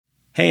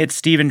Hey, it's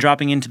Steven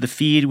dropping into the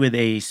feed with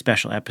a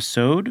special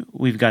episode.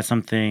 We've got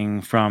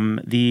something from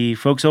the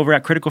folks over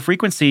at Critical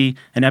Frequency,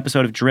 an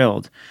episode of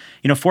Drilled.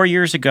 4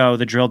 years ago,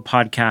 the Drilled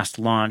podcast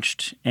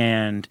launched,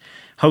 and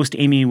host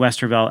Amy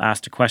Westervelt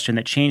asked a question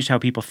that changed how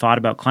people thought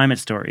about climate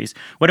stories.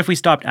 What if we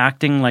stopped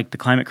acting like the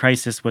climate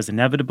crisis was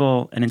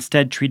inevitable and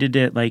instead treated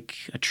it like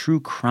a true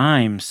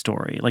crime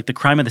story, like the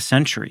crime of the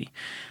century?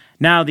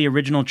 Now, the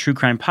original true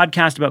crime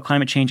podcast about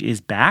climate change is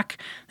back.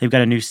 They've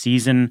got a new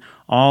season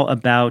all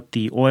about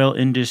the oil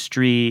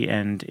industry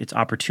and its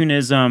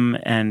opportunism,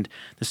 and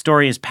the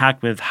story is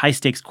packed with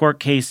high-stakes court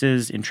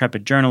cases,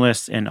 intrepid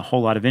journalists, and a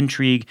whole lot of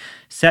intrigue,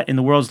 set in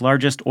the world's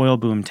largest oil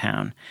boom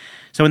town.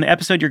 So in the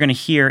episode, you're going to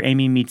hear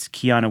Amy meets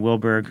Kiana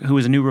Wilberg, who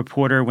was a new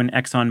reporter when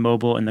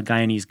ExxonMobil and the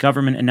Guyanese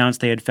government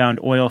announced they had found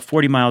oil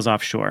 40 miles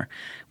offshore.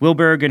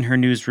 Wilberg and her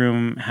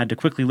newsroom had to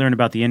quickly learn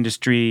about the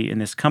industry in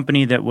this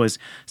company that was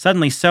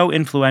suddenly so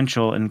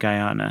influential in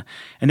Guyana.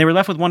 And they were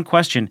left with one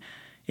question: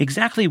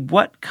 exactly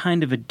what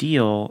kind of a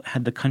deal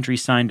had the country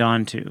signed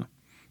on to?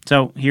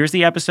 So here's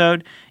the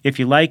episode. If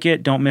you like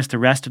it, don't miss the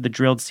rest of the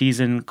Drilled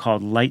season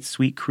called Light,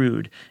 Sweet,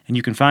 Crude. And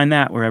you can find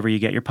that wherever you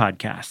get your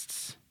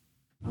podcasts.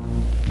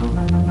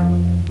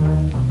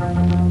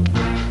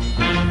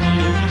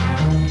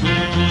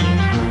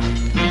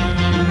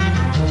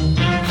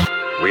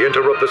 We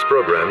interrupt this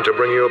program to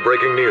bring you a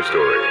breaking news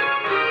story.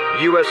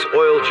 U.S.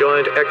 oil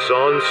giant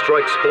Exxon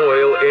strikes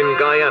oil in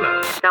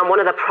Guyana. Now, one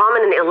of the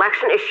prominent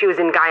election issues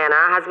in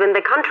Guyana has been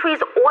the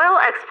country's oil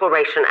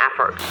exploration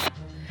efforts.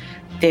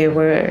 There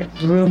were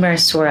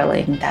rumors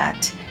swirling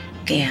that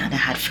Guyana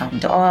had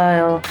found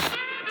oil.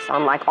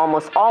 Unlike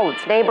almost all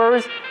its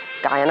neighbors,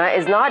 Guyana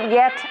is not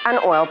yet an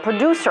oil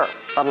producer.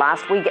 But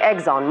last week,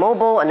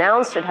 ExxonMobil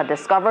announced it had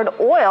discovered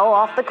oil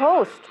off the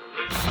coast.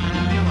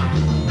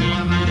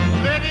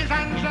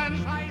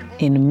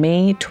 In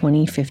May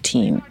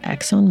 2015,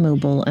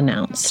 ExxonMobil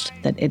announced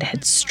that it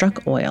had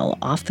struck oil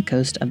off the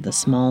coast of the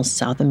small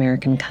South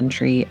American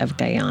country of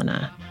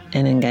Guyana.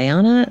 And in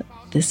Guyana,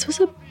 this was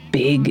a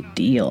big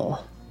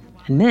deal.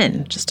 And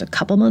then, just a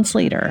couple months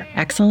later,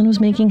 Exxon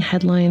was making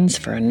headlines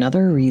for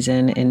another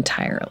reason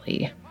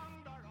entirely.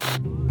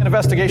 An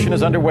investigation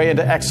is underway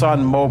into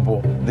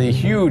ExxonMobil, the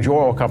huge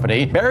oil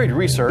company, buried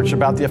research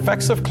about the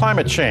effects of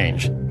climate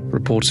change.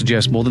 Reports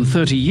suggest more than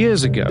 30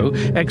 years ago,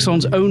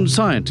 Exxon's own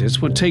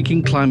scientists were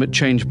taking climate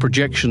change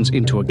projections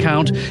into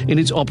account in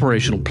its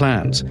operational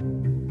plans.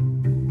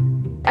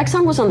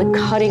 Exxon was on the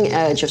cutting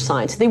edge of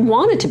science. They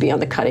wanted to be on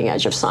the cutting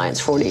edge of science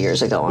 40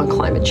 years ago on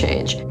climate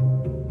change.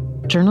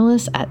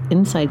 Journalists at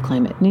Inside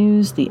Climate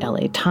News, the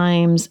LA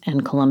Times,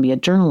 and Columbia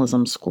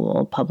Journalism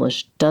School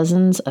published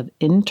dozens of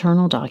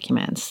internal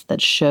documents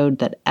that showed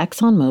that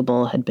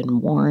ExxonMobil had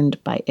been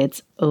warned by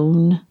its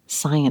own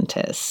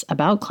scientists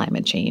about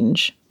climate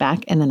change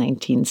back in the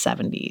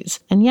 1970s,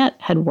 and yet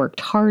had worked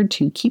hard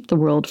to keep the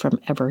world from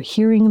ever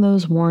hearing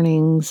those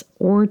warnings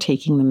or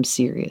taking them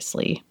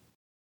seriously.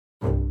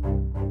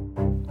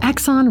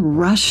 Exxon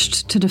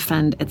rushed to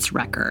defend its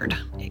record.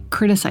 It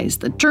criticized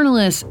the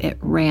journalists, it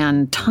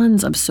ran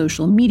tons of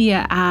social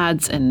media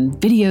ads and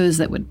videos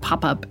that would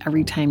pop up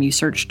every time you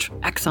searched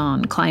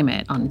Exxon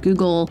climate on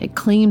Google. It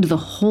claimed the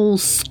whole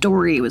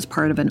story was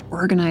part of an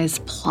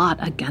organized plot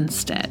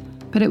against it.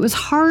 But it was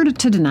hard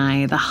to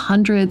deny the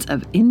hundreds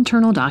of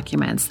internal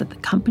documents that the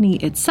company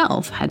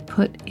itself had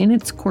put in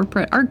its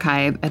corporate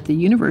archive at the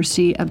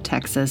University of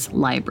Texas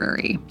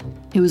Library.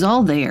 It was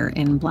all there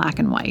in black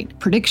and white.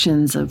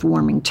 Predictions of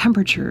warming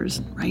temperatures,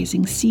 and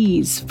rising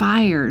seas,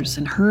 fires,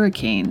 and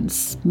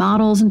hurricanes.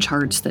 Models and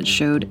charts that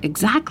showed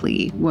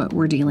exactly what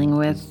we're dealing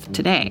with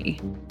today.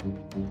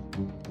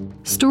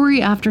 Story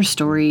after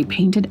story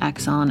painted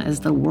Exxon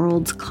as the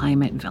world's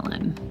climate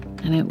villain.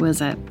 And it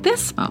was at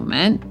this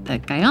moment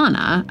that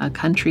Guyana, a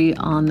country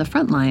on the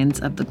front lines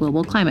of the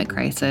global climate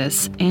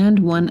crisis and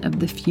one of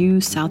the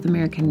few South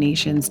American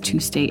nations to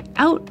stay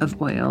out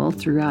of oil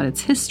throughout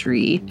its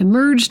history,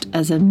 emerged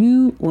as a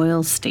new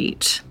oil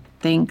state,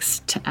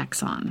 thanks to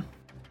Exxon.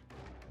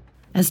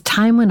 As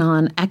time went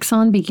on,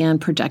 Exxon began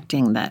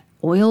projecting that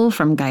oil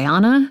from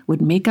Guyana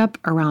would make up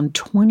around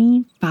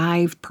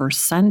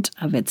 25%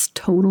 of its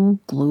total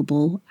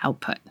global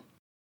output.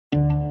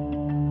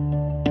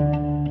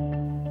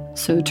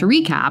 So to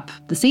recap,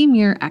 the same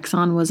year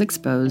Exxon was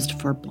exposed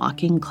for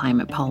blocking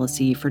climate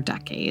policy for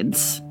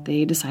decades,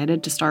 they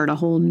decided to start a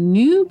whole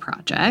new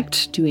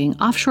project doing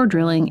offshore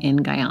drilling in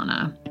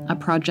Guyana, a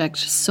project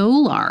so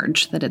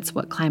large that it's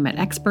what climate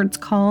experts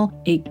call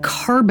a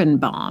carbon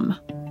bomb.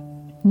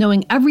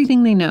 Knowing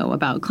everything they know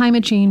about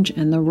climate change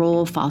and the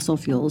role fossil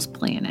fuels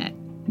play in it,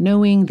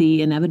 knowing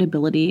the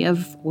inevitability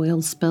of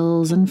oil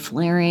spills and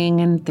flaring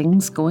and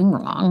things going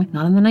wrong,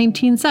 not in the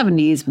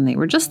 1970s when they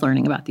were just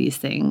learning about these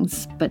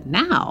things, but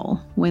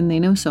now, when they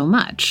know so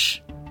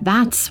much,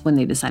 that's when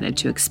they decided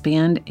to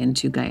expand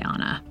into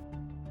Guyana.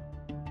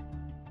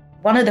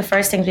 One of the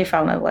first things we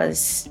found out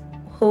was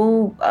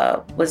who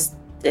was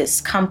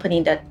this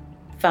company that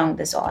found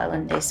this oil,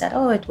 and they said,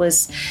 it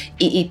was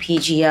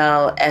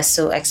EEPGL,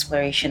 Esso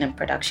Exploration and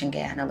Production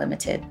Guyana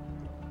Limited.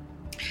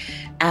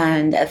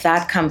 And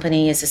that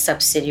company is a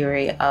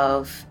subsidiary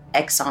of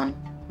Exxon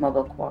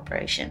Mobil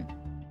Corporation.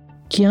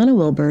 Kiana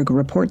Wilberg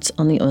reports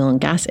on the oil and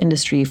gas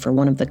industry for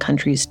one of the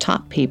country's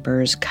top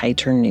papers,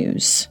 Kaiser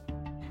News.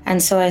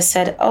 And so I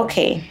said,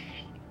 okay,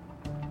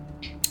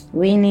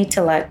 we need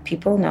to let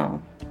people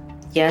know,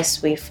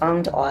 yes, we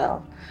found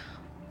oil,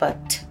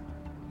 but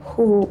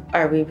who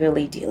are we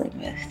really dealing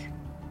with?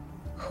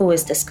 Who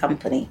is this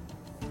company?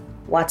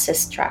 What's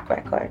its track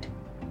record?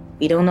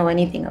 We don't know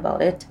anything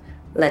about it.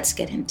 Let's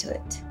get into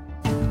it.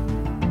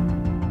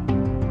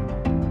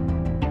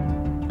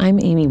 I'm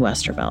Amy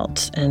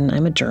Westervelt, and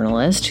I'm a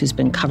journalist who's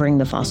been covering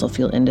the fossil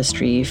fuel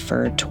industry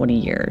for 20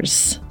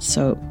 years.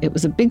 So it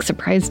was a big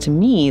surprise to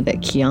me that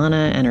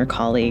Kiana and her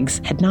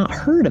colleagues had not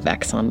heard of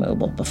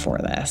ExxonMobil before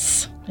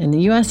this. In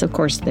the US, of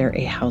course, they're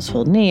a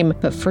household name,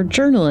 but for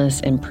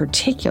journalists in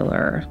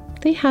particular,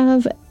 they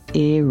have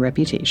a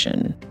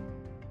reputation.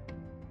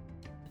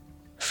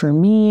 For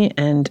me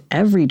and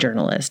every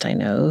journalist I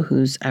know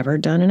who's ever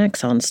done an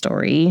Exxon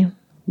story,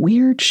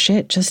 weird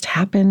shit just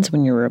happens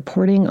when you're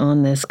reporting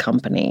on this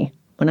company.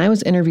 When I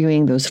was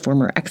interviewing those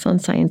former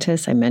Exxon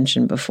scientists I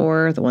mentioned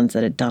before, the ones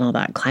that had done all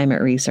that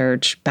climate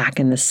research back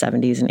in the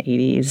 70s and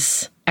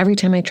 80s, every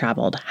time I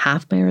traveled,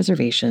 half my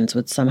reservations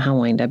would somehow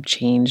wind up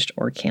changed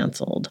or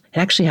canceled. It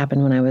actually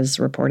happened when I was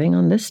reporting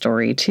on this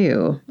story,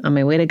 too. On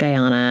my way to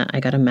Guyana,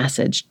 I got a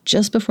message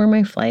just before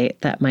my flight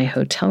that my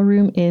hotel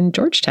room in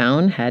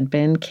Georgetown had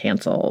been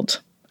canceled.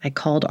 I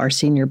called our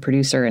senior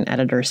producer and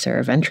editor,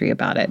 Sarah Ventry,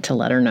 about it to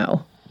let her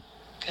know.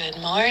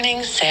 Good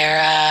morning,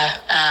 Sarah.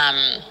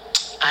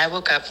 I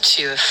woke up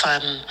to a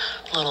fun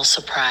little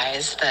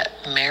surprise that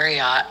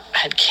Marriott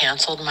had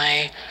canceled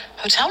my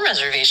hotel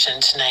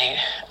reservation tonight.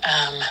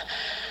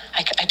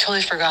 I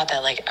totally forgot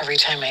that, like, every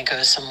time I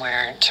go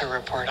somewhere to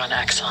report on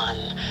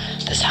Exxon,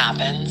 this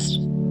happens.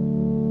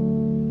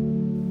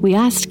 We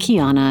asked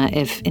Kiana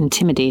if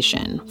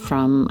intimidation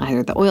from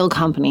either the oil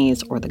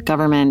companies or the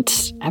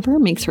government ever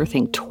makes her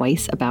think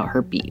twice about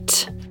her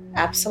beat.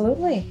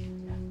 Absolutely.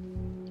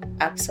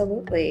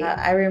 Absolutely.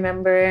 I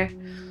remember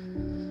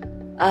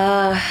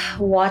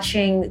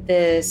watching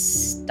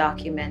this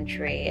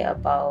documentary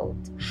about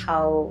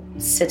how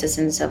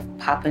citizens of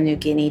Papua New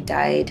Guinea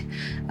died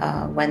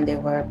when they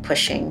were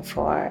pushing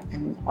for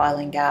an oil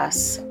and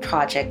gas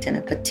project in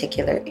a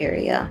particular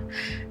area.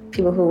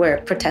 People who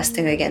were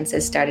protesting against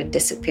it started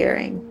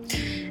disappearing.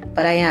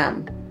 But I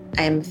am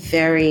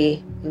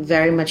very,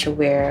 very much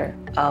aware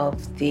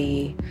of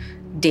the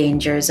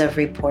dangers of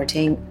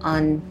reporting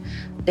on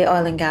the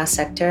oil and gas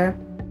sector.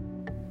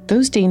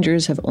 Those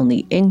dangers have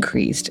only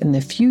increased in the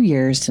few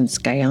years since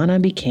Guyana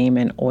became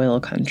an oil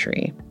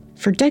country.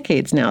 For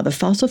decades now, the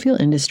fossil fuel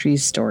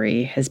industry's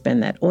story has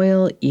been that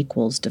oil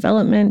equals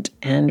development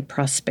and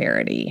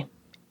prosperity,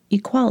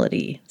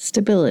 equality,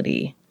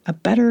 stability, a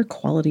better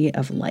quality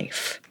of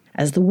life.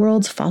 As the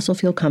world's fossil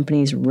fuel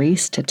companies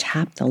race to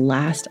tap the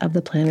last of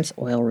the planet's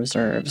oil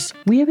reserves,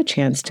 we have a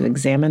chance to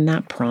examine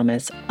that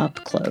promise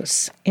up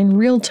close, in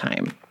real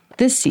time.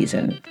 This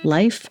season,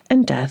 life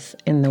and death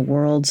in the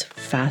world's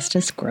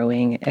fastest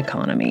growing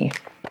economy.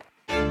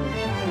 The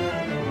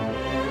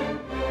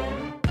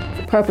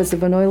purpose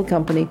of an oil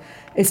company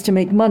is to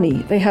make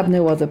money. They have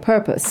no other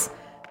purpose.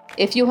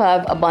 If you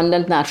have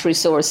abundant natural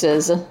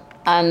resources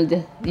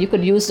and you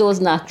could use those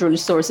natural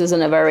resources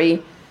in a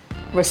very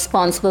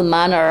responsible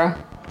manner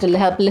to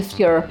help lift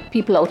your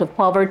people out of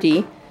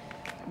poverty,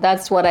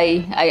 that's what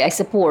I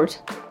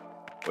support.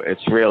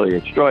 It's really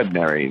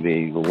extraordinary,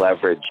 the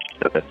leverage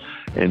that the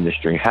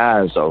industry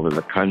has over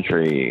the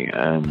country,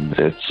 and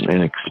it's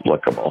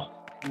inexplicable.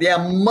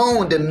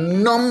 The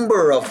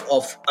number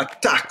of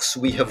attacks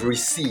we have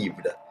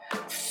received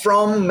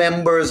from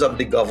members of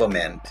the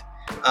government,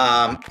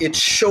 it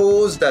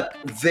shows that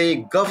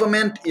the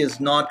government is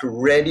not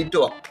ready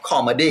to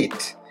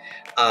accommodate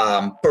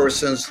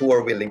persons who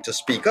are willing to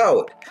speak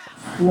out.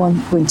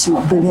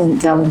 1.2 billion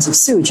gallons of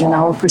sewage in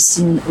our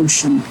pristine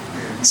ocean.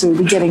 So we'll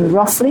be getting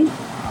roughly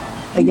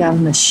a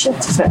gallon of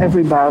shit for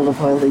every barrel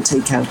of oil they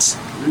take out.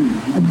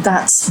 And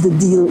that's the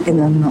deal in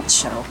a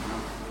nutshell.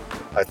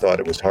 I thought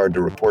it was hard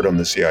to report on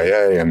the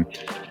CIA, and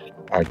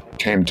I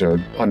came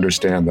to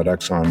understand that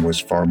Exxon was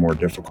far more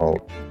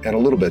difficult and a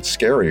little bit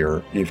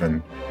scarier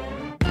even.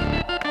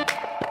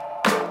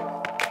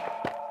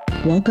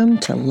 Welcome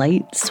to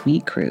Light,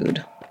 Sweet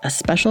Crude, a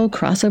special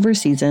crossover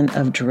season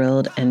of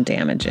Drilled and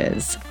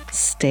Damages.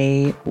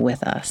 Stay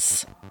with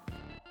us.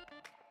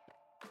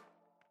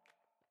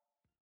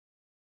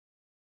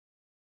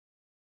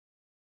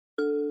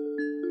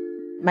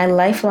 My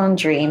lifelong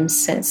dream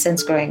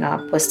since growing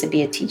up was to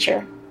be a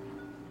teacher.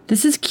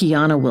 This is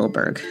Kiana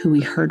Wilberg, who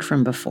we heard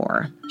from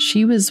before.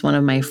 She was one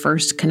of my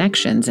first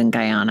connections in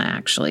Guyana,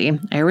 actually.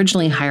 I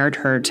originally hired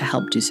her to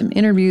help do some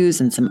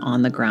interviews and some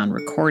on-the-ground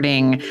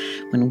recording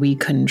when we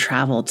couldn't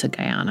travel to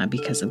Guyana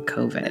because of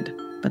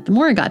COVID. But the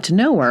more I got to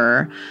know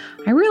her,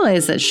 I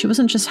realized that she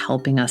wasn't just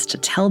helping us to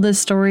tell this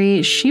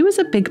story, she was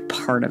a big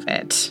part of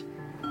it.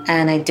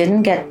 And I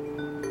didn't get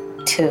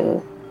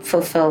to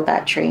fulfill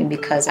that dream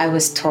because I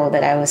was told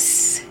that I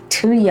was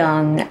too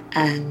young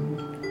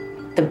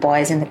and the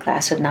boys in the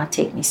class would not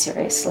take me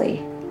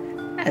seriously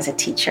as a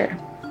teacher.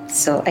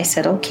 So I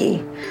said, okay,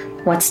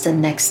 what's the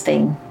next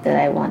thing that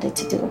I wanted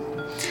to do?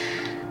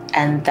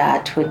 And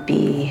that would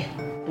be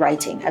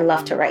writing. I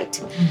love to write.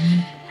 Mm-hmm.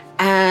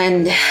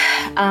 And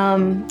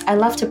I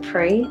love to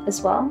pray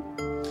as well.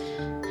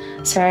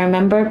 So I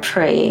remember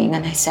praying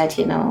and I said,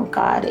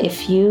 God,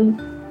 if you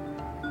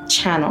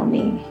channel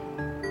me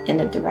in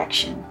a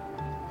direction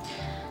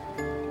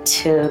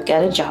to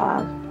get a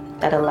job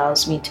that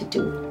allows me to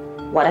do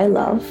what I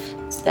love,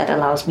 that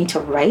allows me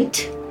to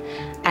write,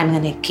 I'm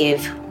going to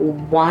give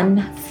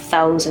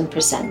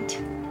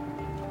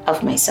 1,000%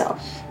 of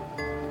myself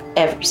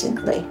every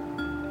single day.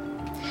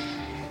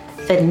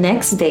 The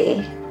next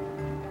day,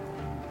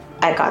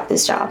 I got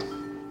this job.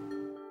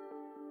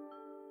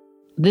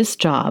 This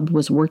job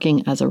was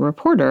working as a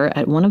reporter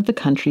at one of the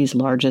country's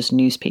largest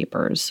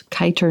newspapers,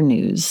 Kaiter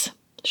News.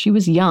 She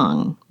was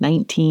young,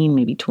 19,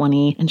 maybe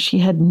 20, and she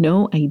had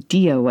no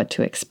idea what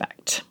to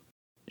expect.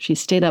 She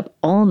stayed up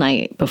all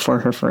night before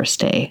her first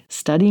day,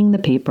 studying the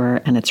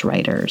paper and its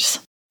writers.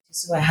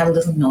 So I had a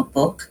little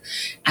notebook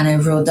and I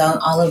wrote down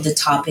all of the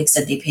topics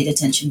that they paid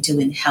attention to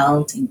in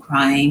health, in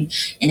crime,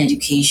 in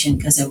education,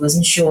 because I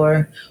wasn't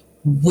sure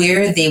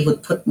where they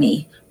would put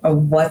me or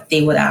what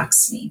they would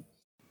ask me.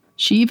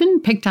 She even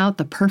picked out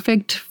the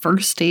perfect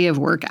first day of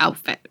work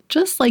outfit,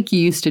 just like you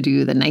used to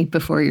do the night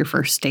before your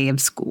first day of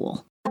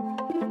school.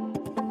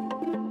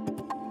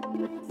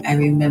 I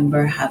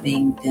remember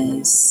having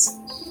this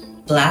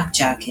black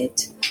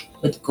jacket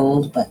with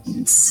gold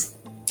buttons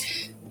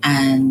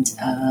and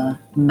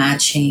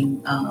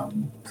matching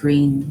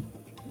green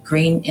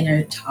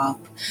inner top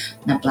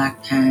and a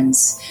black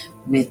pants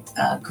with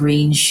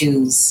green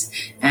shoes.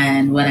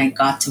 And when I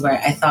got to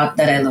where I thought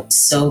that I looked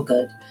so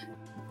good.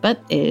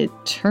 But it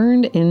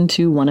turned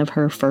into one of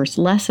her first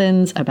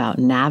lessons about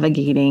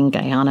navigating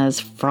Guyana's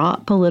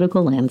fraught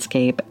political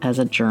landscape as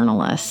a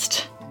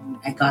journalist.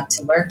 I got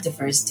to work the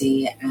first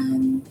day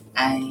and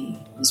I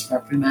was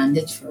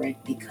reprimanded for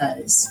it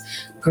because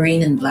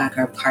green and black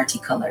are party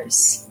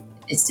colors.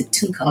 It's the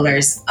two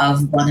colors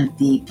of one of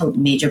the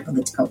major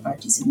political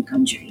parties in the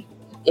country.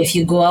 If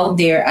you go out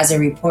there as a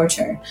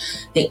reporter,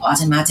 they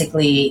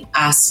automatically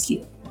ask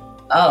you,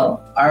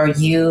 oh, are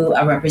you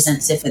a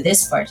representative for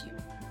this party?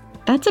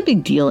 That's a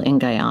big deal in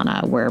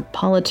Guyana, where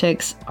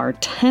politics are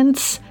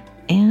tense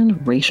and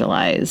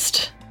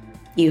racialized.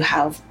 You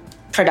have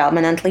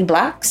predominantly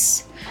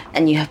blacks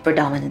and you have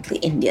predominantly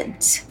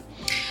Indians.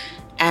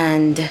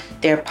 And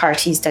there are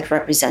parties that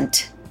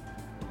represent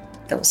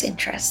those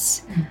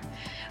interests.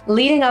 Mm-hmm.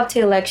 Leading up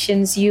to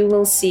elections, you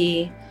will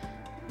see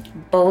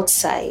both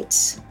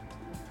sides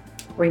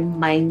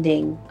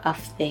reminding of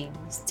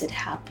things that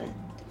happened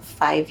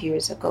 5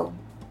 years ago,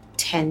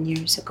 10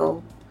 years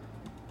ago,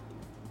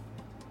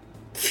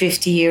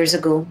 50 years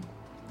ago.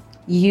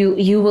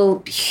 You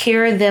will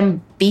hear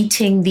them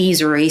beating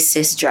these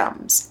racist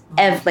drums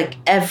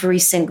every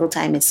single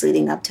time it's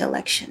leading up to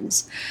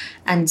elections.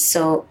 And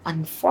so,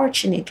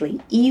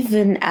 unfortunately,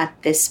 even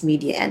at this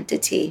media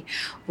entity,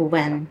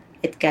 when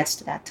it gets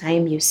to that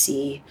time, you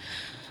see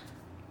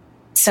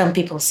some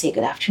people say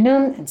good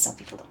afternoon and some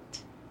people don't.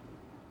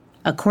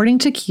 According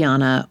to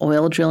Kiana,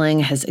 oil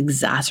drilling has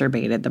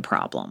exacerbated the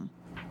problem.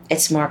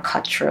 It's more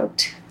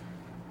cutthroat.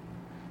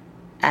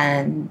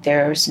 And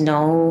there's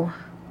no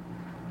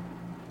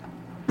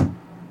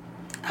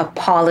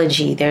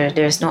apology.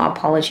 There's no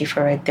apology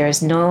for it.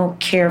 There's no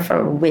care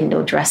for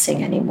window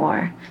dressing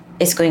anymore.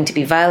 It's going to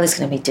be vile. It's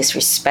going to be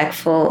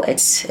disrespectful.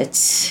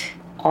 It's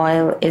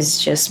oil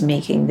is just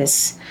making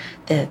this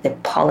the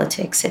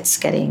politics. It's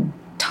getting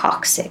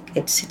toxic.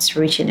 It's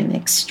reaching an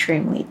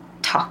extremely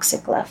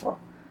toxic level.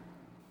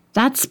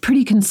 That's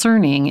pretty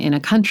concerning in a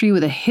country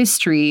with a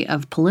history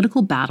of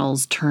political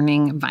battles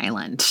turning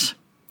violent.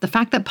 The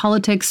fact that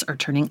politics are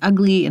turning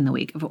ugly in the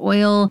wake of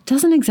oil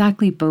doesn't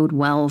exactly bode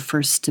well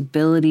for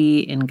stability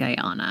in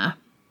Guyana.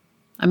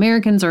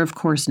 Americans are, of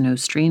course, no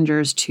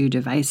strangers to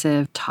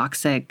divisive,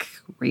 toxic,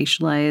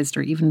 racialized,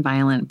 or even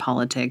violent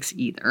politics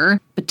either.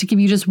 But to give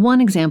you just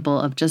one example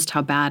of just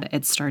how bad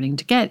it's starting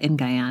to get in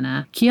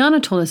Guyana,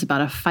 Kiana told us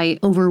about a fight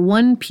over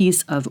one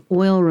piece of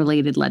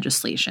oil-related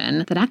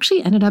legislation that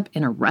actually ended up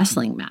in a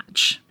wrestling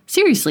match.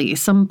 Seriously,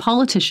 some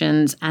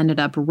politicians ended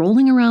up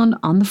rolling around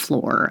on the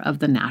floor of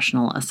the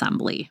National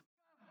Assembly.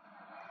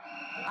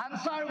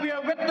 And sir, we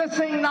are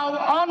witnessing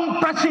now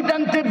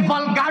unprecedented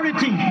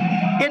vulgarity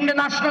in the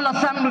National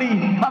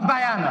Assembly of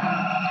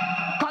Guyana.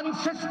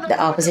 The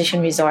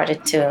opposition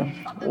resorted to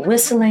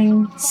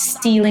whistling,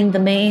 stealing the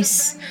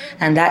mace,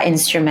 and that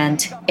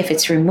instrument, if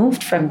it's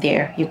removed from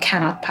there, you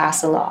cannot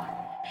pass a law.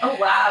 Oh,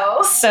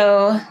 wow.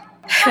 So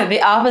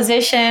the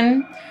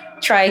opposition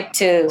tried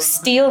to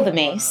steal the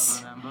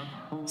mace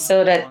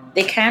so that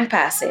they can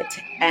pass it.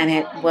 And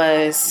it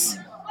was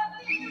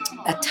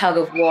a tug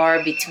of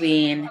war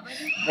between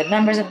the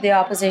members of the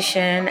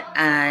opposition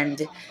and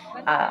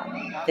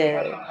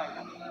the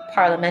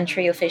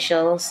parliamentary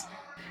officials.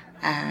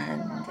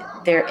 And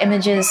there are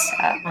images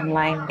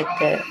online with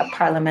a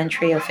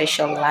parliamentary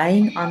official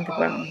lying on the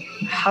ground,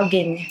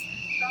 hugging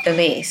the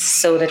mace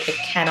so that it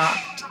cannot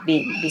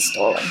be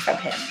stolen from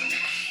him.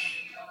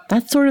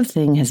 That sort of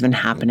thing has been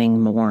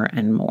happening more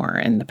and more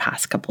in the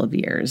past couple of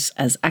years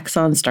as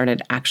Exxon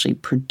started actually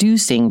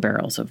producing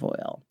barrels of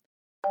oil.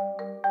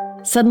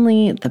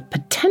 Suddenly, the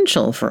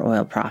potential for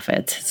oil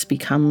profits has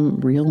become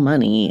real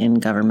money in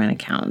government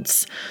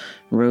accounts.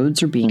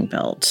 Roads are being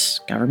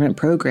built. Government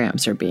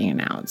programs are being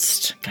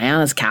announced.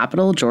 Guyana's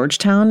capital,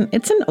 Georgetown,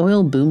 it's an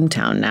oil boom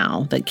town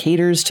now that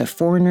caters to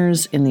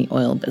foreigners in the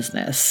oil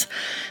business.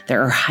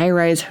 There are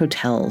high-rise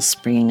hotels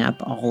springing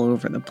up all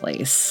over the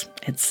place.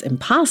 It's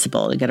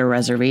impossible to get a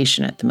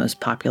reservation at the most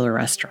popular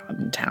restaurant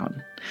in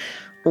town.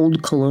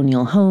 Old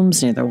colonial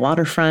homes near the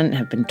waterfront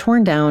have been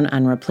torn down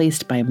and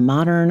replaced by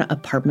modern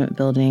apartment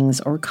buildings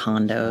or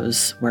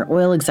condos where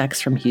oil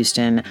execs from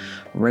Houston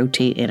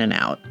rotate in and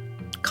out.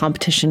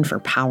 Competition for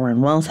power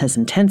and wealth has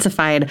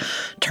intensified,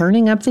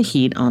 turning up the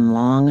heat on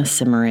long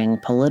simmering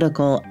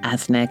political,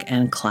 ethnic,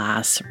 and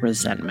class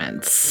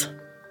resentments.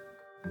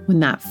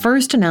 When that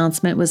first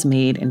announcement was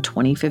made in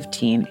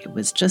 2015, it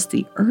was just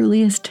the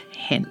earliest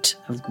hint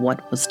of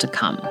what was to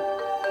come.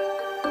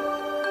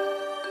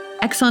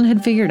 Exxon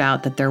had figured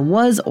out that there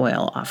was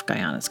oil off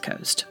Guyana's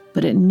coast,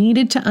 but it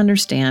needed to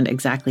understand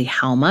exactly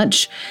how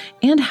much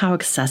and how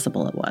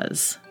accessible it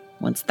was.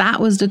 Once that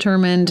was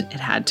determined, it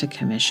had to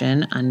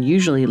commission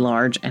unusually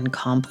large and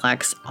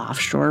complex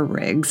offshore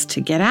rigs to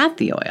get at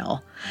the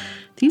oil.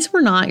 These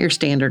were not your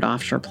standard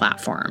offshore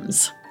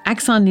platforms.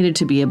 Exxon needed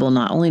to be able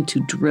not only to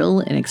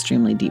drill in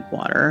extremely deep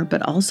water,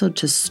 but also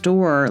to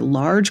store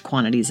large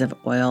quantities of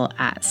oil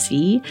at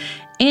sea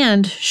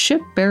and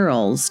ship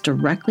barrels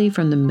directly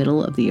from the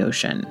middle of the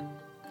ocean.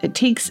 It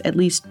takes at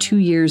least 2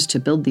 years to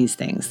build these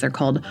things. They're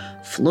called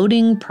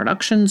floating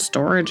production,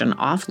 storage, and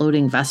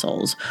offloading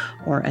vessels,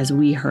 or as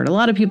we heard a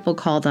lot of people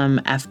call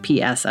them,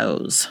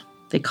 FPSOs.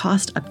 They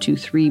cost up to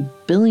 $3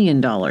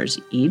 billion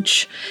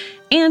each,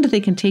 and they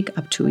can take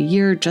up to a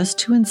year just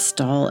to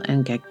install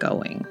and get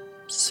going.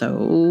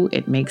 So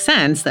it makes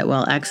sense that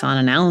while Exxon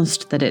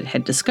announced that it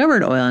had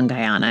discovered oil in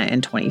Guyana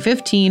in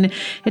 2015,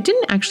 it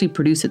didn't actually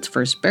produce its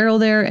first barrel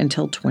there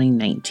until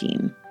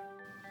 2019.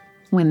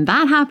 When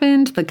that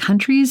happened, the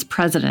country's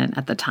president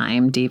at the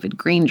time, David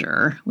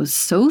Granger, was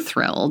so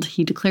thrilled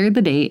he declared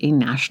the day a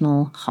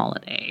national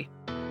holiday.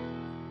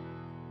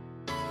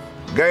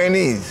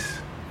 Guyanese,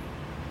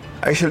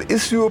 I shall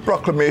issue a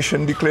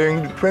proclamation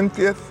declaring the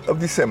 20th of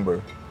December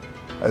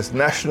as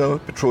National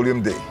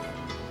Petroleum Day.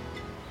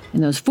 In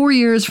those 4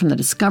 years from the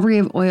discovery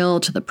of oil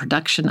to the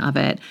production of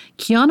it,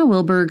 Kiana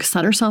Wilberg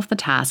set herself the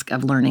task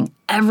of learning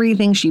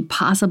everything she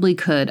possibly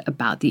could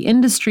about the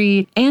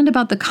industry and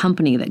about the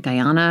company that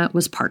Guyana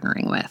was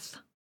partnering with.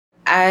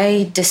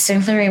 I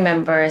distinctly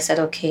remember I said,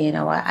 okay, you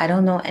know what? I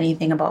don't know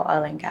anything about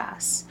oil and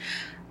gas.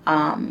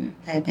 My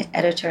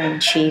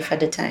editor-in-chief at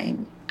the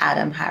time,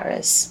 Adam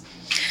Harris,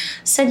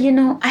 said,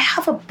 I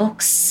have a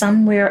book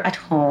somewhere at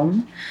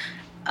home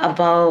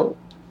about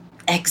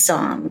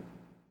Exxon.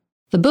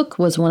 The book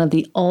was one of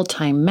the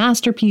all-time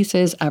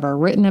masterpieces ever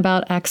written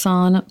about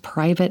Exxon,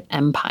 Private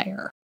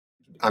Empire.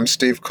 I'm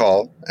Steve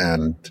Call,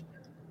 and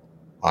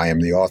I am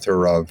the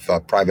author of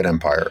Private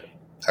Empire,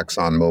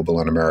 ExxonMobil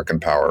and American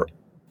Power.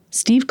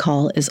 Steve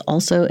Call is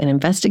also an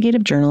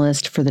investigative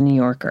journalist for The New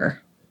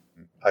Yorker.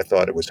 I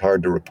thought it was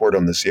hard to report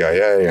on the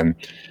CIA, and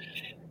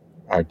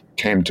I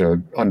came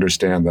to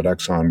understand that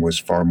Exxon was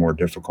far more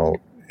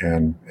difficult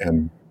and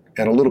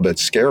a little bit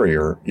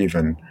scarier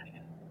even.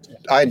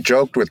 I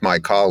joked with my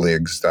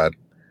colleagues that,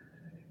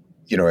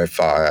 if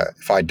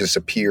I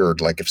disappeared,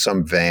 like if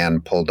some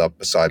van pulled up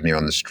beside me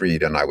on the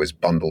street and I was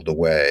bundled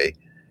away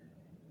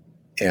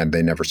and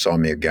they never saw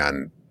me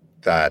again,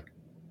 that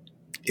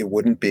it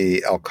wouldn't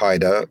be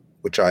Al-Qaeda,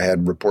 which I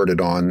had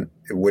reported on.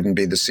 It wouldn't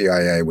be the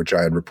CIA, which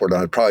I had reported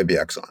on. It'd probably be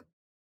Exxon.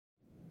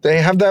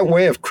 They have that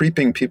way of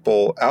creeping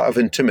people out of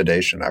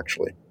intimidation,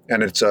 actually.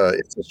 And it's a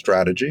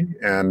strategy,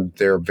 and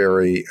they're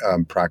very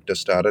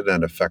practiced at it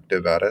and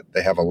effective at it.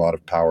 They have a lot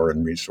of power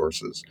and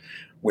resources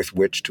with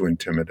which to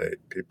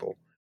intimidate people.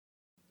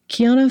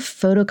 Kiana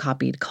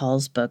photocopied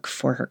Call's book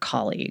for her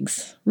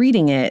colleagues.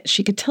 Reading it,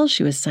 she could tell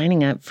she was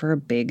signing up for a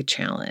big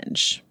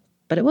challenge.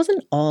 But it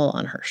wasn't all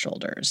on her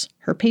shoulders.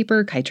 Her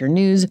paper, Kaiter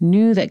News,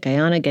 knew that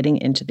Guyana getting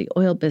into the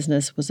oil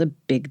business was a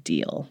big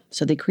deal.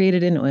 So they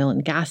created an oil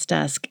and gas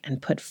desk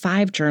and put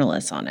 5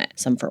 journalists on it,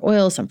 some for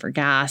oil, some for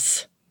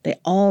gas. They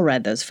all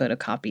read those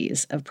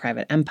photocopies of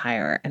Private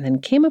Empire and then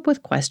came up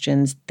with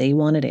questions they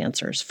wanted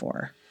answers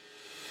for.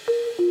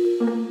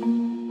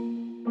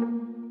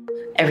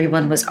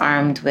 Everyone was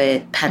armed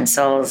with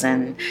pencils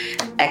and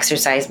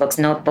exercise books,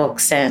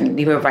 notebooks, and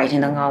we were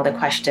writing down all the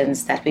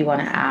questions that we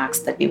want to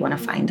ask, that we want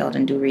to find out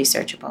and do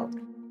research about.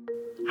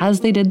 As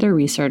they did their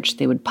research,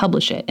 they would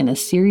publish it in a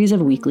series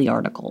of weekly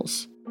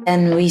articles.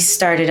 And we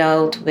started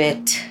out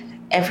with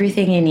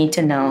everything you need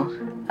to know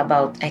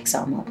about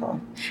ExxonMobil.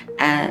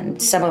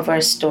 And some of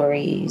our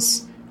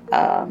stories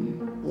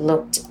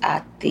looked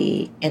at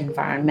the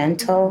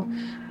environmental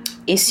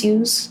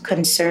issues,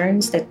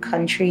 concerns that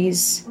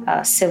countries,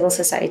 civil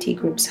society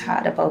groups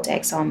had about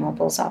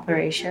ExxonMobil's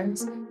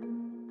operations.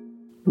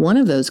 One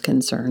of those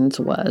concerns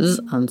was,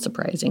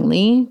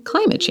 unsurprisingly,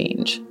 climate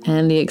change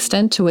and the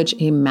extent to which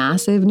a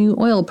massive new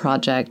oil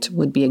project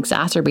would be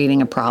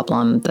exacerbating a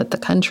problem that the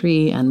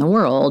country and the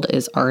world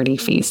is already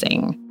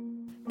facing.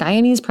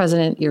 Guyanese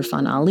President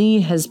Irfan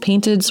Ali has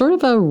painted sort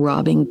of a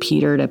robbing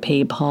Peter to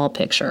pay Paul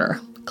picture,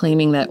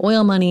 claiming that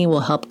oil money will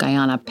help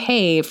Guyana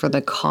pay for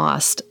the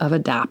cost of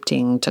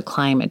adapting to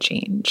climate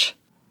change.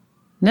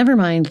 Never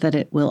mind that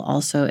it will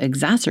also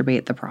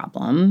exacerbate the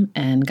problem,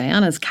 and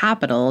Guyana's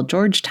capital,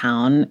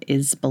 Georgetown,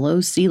 is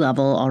below sea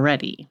level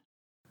already.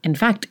 In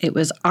fact, it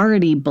was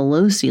already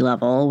below sea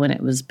level when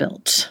it was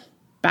built.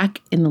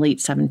 Back in the late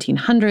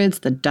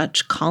 1700s, the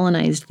Dutch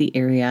colonized the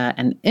area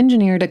and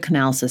engineered a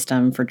canal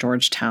system for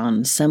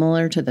Georgetown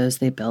similar to those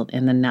they built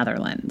in the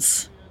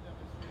Netherlands.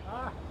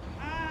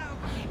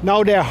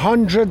 Now there are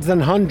hundreds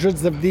and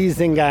hundreds of these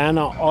in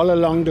Guyana all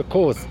along the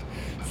coast.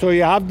 So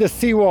you have the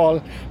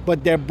seawall,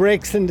 but there are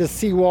breaks in the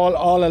seawall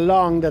all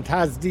along that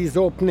has these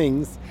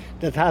openings,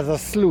 that has a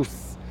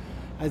sluice.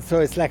 And so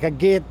it's like a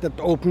gate that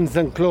opens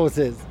and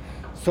closes.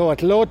 So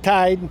at low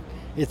tide,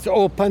 it's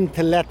open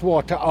to let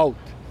water out.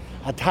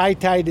 At high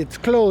tide, it's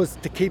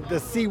closed to keep the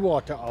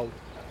seawater out.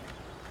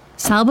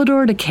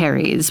 Salvador de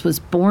Carries was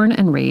born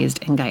and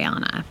raised in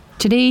Guyana.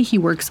 Today, he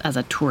works as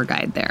a tour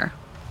guide there.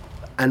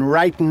 And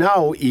right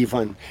now,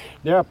 even,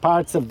 there are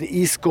parts of the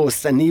East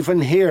Coast, and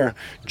even here,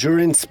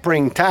 during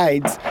spring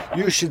tides,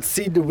 you should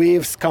see the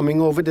waves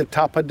coming over the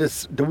top of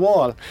the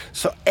wall.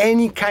 So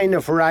any kind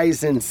of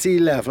rise in sea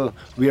level,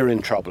 we're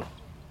in trouble.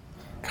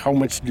 How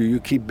much do you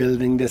keep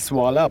building this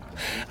wall up?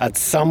 At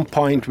some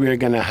point, we're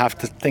going to have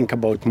to think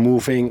about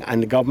moving,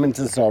 and the government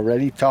is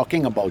already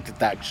talking about it,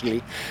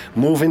 actually,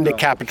 moving the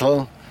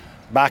capital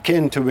back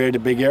into where the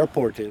big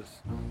airport is.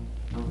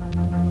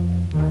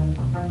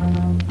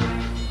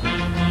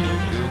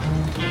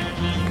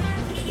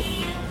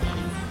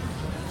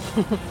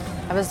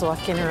 I was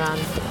walking around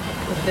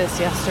with this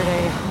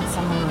yesterday, and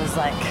someone was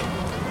like,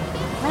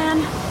 "Man,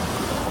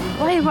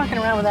 why are you walking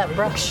around with that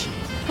brush?"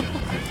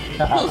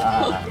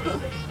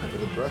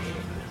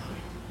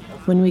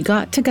 When we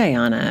got to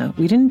Guyana,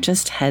 we didn't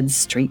just head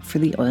straight for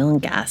the oil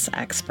and gas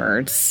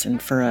experts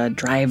and for a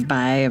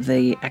drive-by of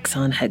the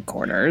Exxon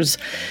headquarters.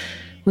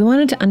 We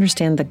wanted to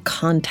understand the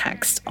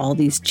context all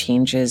these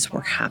changes were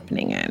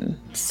happening in.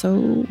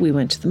 So we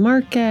went to the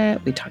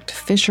market, we talked to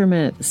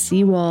fishermen at the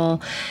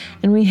seawall,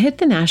 and we hit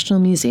the National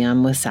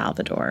Museum with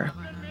Salvador.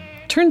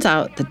 Turns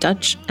out the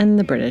Dutch and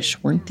the British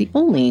weren't the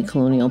only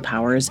colonial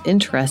powers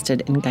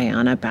interested in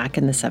Guyana back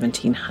in the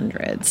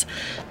 1700s.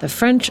 The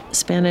French,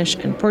 Spanish,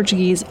 and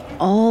Portuguese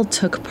all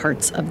took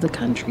parts of the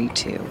country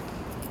too.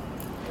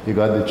 You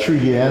got the three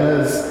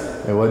Guyanas,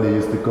 and what they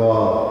used to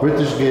call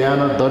British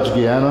Guyana, Dutch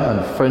Guyana,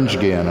 and French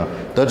Guyana.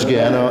 Dutch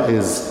Guyana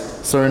is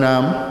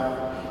Suriname.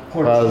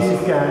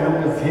 Portuguese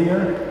Guyana was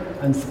here,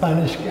 and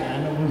Spanish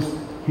Guyana was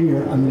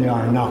here on the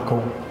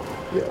Orinoco.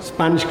 Yeah.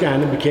 Spanish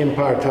Guyana became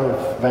part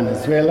of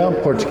Venezuela,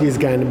 Portuguese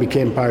Guyana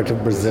became part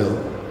of Brazil.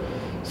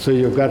 So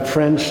you've got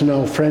French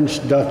now, French,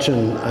 Dutch,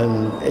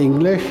 and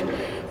English,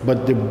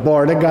 but the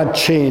border got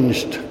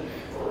changed.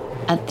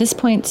 At this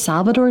point,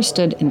 Salvador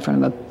stood in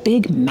front of a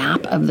big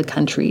map of the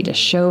country to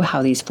show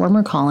how these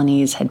former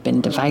colonies had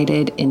been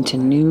divided into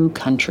new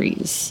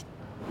countries.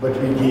 But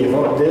we gave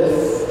up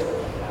this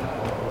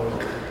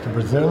to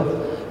Brazil,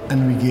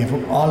 and we gave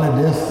up all of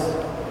this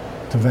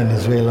to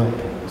Venezuela.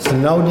 So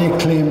now they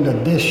claim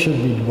that this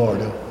should be the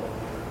border.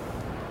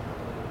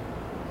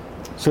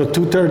 So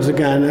 2/3 of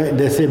Ghana,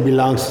 they say,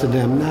 belongs to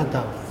them, not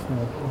us.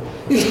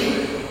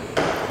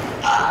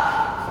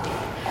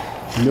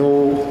 No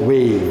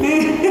way.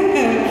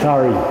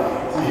 Sorry.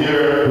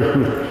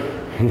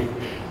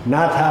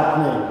 Not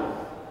happening.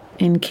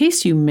 In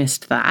case you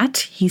missed that,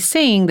 he's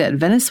saying that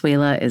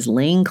Venezuela is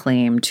laying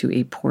claim to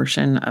a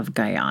portion of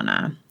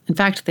Guyana. In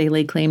fact, they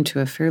lay claim to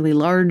a fairly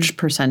large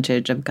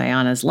percentage of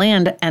Guyana's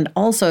land and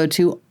also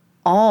to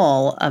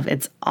all of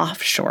its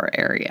offshore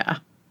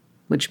area,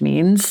 which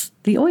means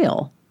the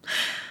oil.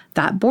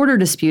 That border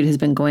dispute has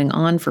been going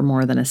on for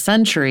more than a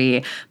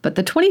century, but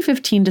the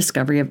 2015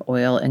 discovery of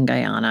oil in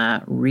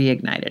Guyana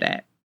reignited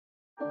it.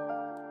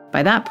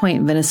 By that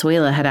point,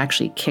 Venezuela had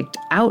actually kicked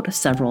out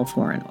several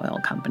foreign oil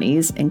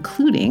companies,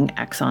 including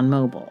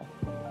ExxonMobil.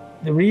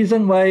 The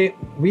reason why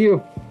we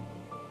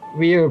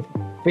are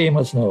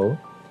famous now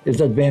is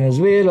that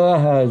Venezuela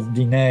has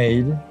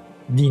denied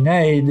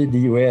the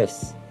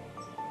U.S.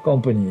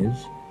 companies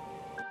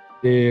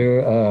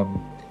their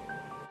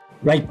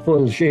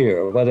rightful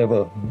share,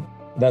 whatever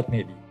that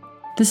may be.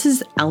 This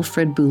is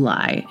Alfred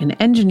Boulay, an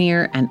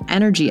engineer and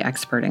energy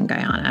expert in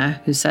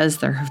Guyana, who says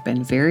there have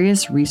been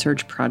various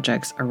research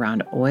projects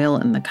around oil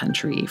in the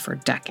country for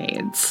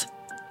decades.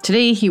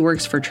 Today, he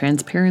works for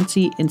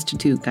Transparency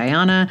Institute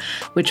Guyana,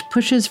 which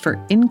pushes for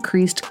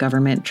increased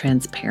government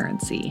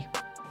transparency.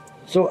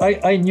 So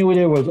I knew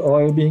there was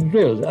oil being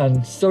drilled,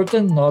 and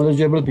certain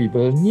knowledgeable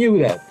people knew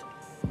that.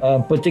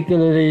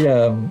 Particularly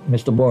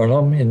Mr.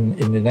 Burnham in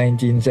the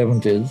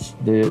 1970s,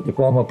 the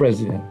former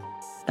president.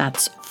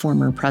 That's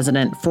former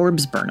President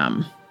Forbes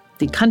Burnham.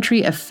 The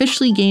country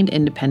officially gained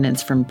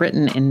independence from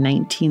Britain in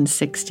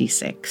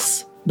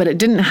 1966, but it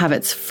didn't have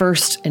its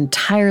first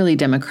entirely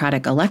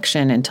democratic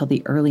election until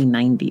the early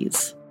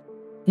 90s.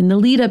 In the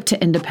lead up to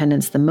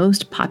independence, the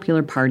most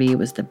popular party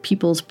was the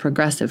People's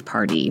Progressive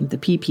Party, the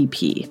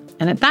PPP.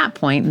 And at that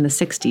point in the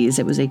 60s,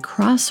 it was a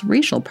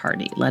cross-racial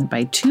party led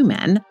by two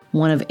men,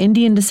 one of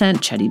Indian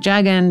descent, Chetty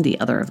Jagan, the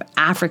other of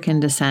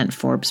African descent,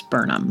 Forbes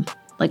Burnham.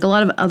 Like a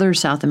lot of other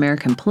South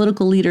American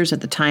political leaders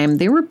at the time,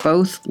 they were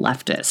both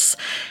leftists,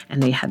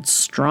 and they had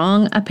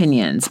strong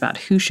opinions about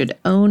who should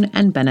own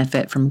and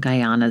benefit from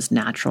Guyana's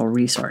natural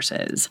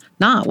resources.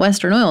 Not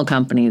Western oil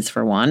companies,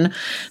 for one.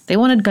 They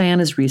wanted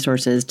Guyana's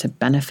resources to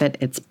benefit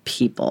its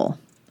people.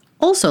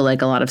 Also,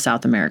 like a lot of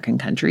South American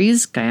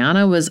countries,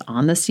 Guyana was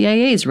on the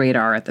CIA's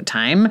radar at the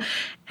time,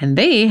 and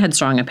they had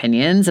strong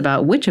opinions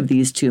about which of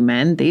these two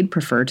men they'd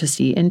prefer to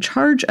see in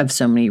charge of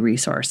so many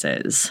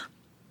resources.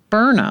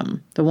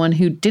 Burnham, the one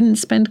who didn't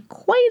spend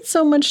quite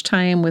so much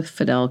time with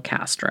Fidel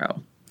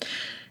Castro.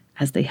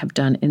 As they have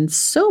done in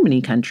so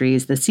many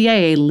countries, the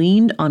CIA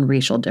leaned on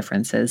racial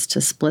differences to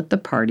split the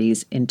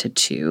parties into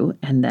two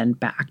and then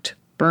backed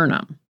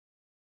Burnham.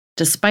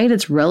 Despite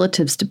its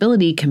relative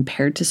stability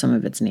compared to some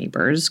of its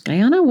neighbors,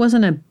 Guyana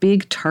wasn't a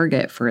big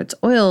target for its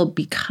oil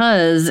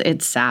because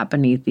it sat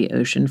beneath the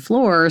ocean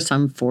floor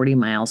some 40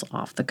 miles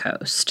off the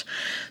coast.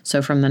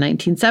 So from the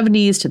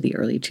 1970s to the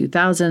early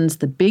 2000s,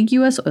 the big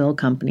U.S. oil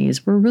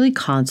companies were really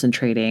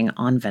concentrating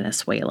on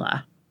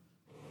Venezuela.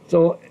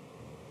 So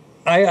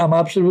I am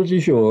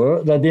absolutely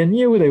sure that they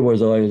knew there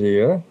was oil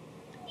there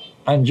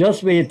and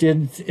just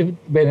waited if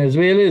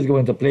Venezuela is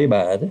going to play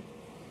bad.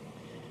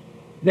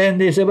 Then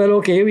they said, well,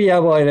 okay, we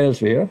have oil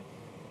elsewhere.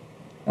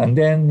 And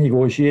then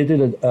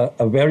negotiated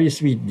a very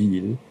sweet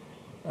deal.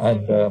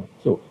 And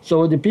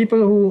so the people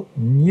who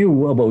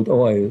knew about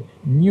oil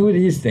knew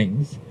these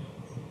things,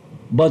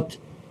 but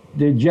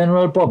the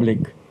general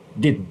public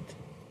didn't.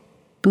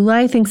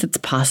 Bulai thinks it's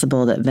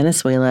possible that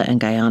Venezuela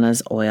and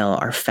Guyana's oil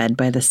are fed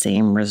by the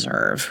same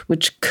reserve,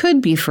 which could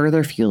be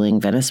further fueling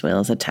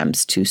Venezuela's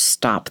attempts to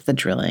stop the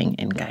drilling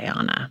in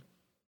Guyana.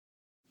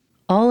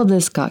 All of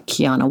this got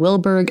Kiana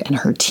Wilberg and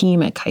her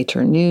team at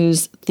Kiter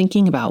News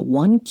thinking about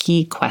one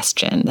key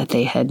question that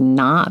they had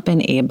not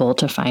been able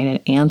to find an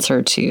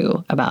answer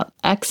to about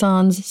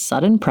Exxon's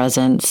sudden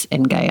presence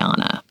in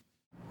Guyana.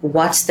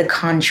 What's the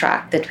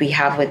contract that we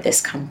have with this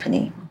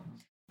company?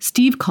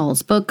 Steve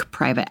Call's book,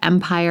 Private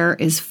Empire,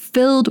 is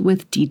filled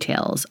with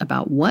details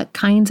about what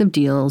kinds of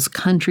deals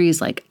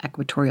countries like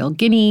Equatorial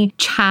Guinea,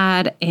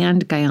 Chad,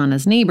 and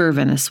Guyana's neighbor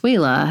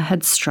Venezuela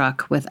had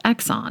struck with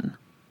Exxon.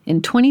 In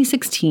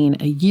 2016,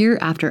 a year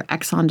after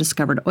Exxon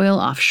discovered oil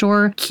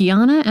offshore,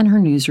 Kiana and her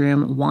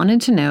newsroom wanted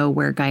to know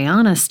where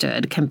Guyana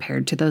stood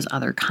compared to those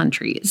other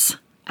countries.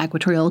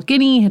 Equatorial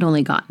Guinea had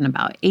only gotten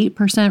about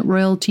 8%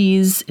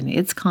 royalties in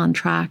its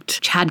contract.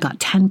 Chad got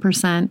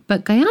 10%,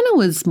 but Guyana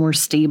was more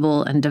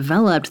stable and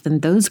developed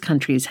than those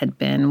countries had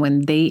been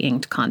when they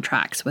inked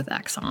contracts with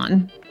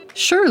Exxon.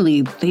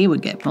 Surely they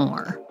would get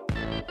more.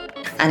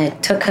 And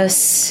it took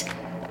us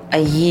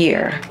a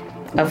year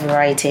of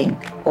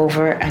writing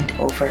over and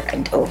over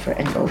and over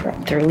and over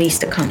to release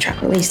the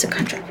contract, release the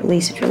contract,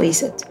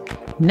 release it.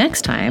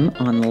 Next time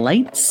on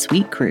Light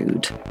Sweet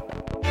Crude.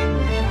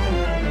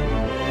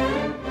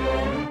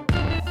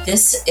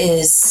 This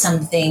is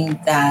something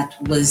that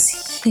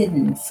was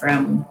hidden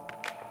from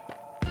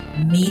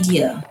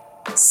media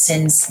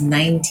since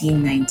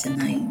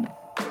 1999.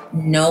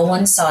 No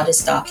one saw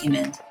this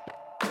document.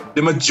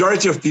 The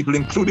majority of people,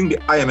 including the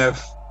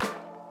IMF,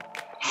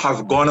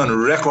 have gone on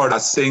record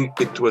as saying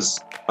it was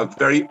a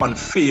very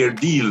unfair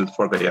deal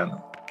for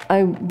Guyana.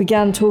 I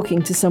began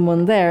talking to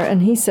someone there,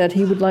 and he said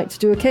he would like to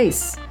do a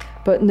case,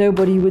 but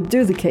nobody would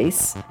do the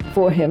case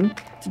for him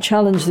to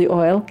challenge the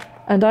oil,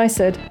 and I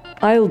said,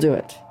 I'll do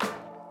it.